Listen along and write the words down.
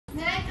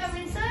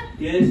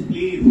Yes,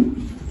 please.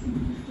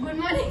 Good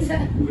morning, sir.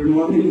 Good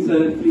morning, sir.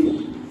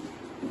 Please.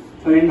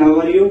 Fine, how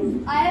are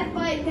you? I am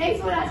fine.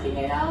 Thanks for asking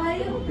it. How are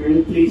you?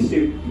 And please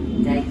sit.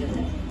 Thank you,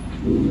 sir.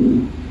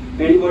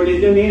 And what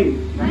is your name?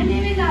 My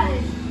name is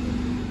Arish.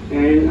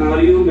 And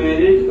are you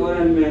married or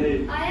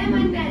unmarried? I am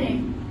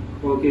unmarried.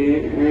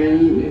 Okay.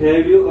 And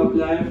have you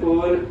applied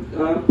for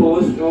a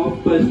post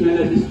of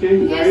personal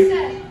assistant? Yes, Right?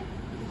 sir.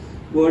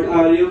 What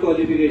are your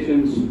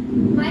qualifications?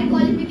 My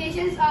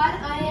qualifications are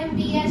I am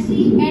BSc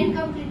and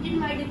completed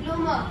my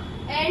diploma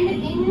and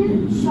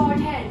in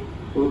shorthand.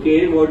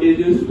 Okay. What is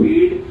your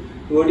speed?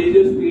 What is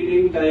your speed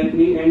in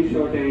typing and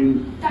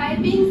shorthand?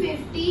 Typing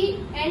 50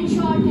 and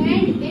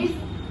shorthand is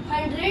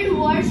 100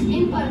 words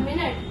in per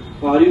minute.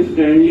 Are you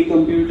friendly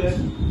computer?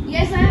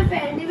 Yes, I am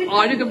friendly with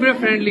Are you computer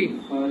friendly?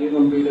 Are you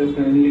computer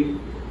friendly?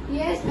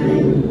 Yes, I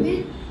am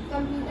with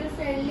computer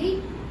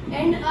friendly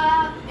and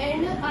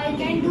I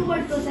can do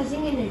word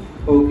processing in it.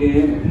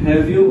 Okay.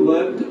 Have you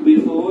worked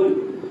before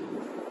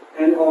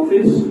an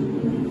office?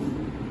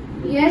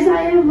 Yes,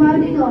 I have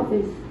worked in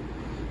office.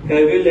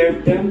 Have you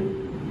left them?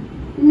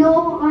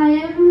 No, I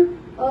am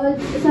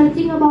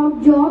searching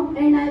about job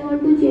and I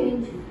want to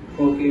change.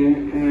 Okay.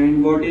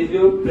 And what is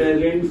your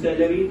present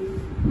salary?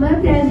 My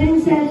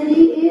present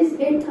salary is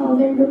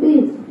 8,000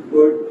 rupees.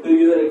 What do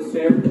you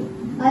accept?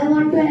 I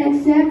want to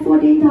accept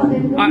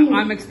 14,000 rupees.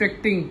 I'm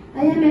expecting.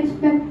 I am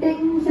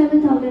expecting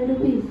 7,000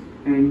 rupees.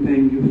 And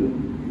thank you,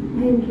 sir.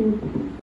 Thank you.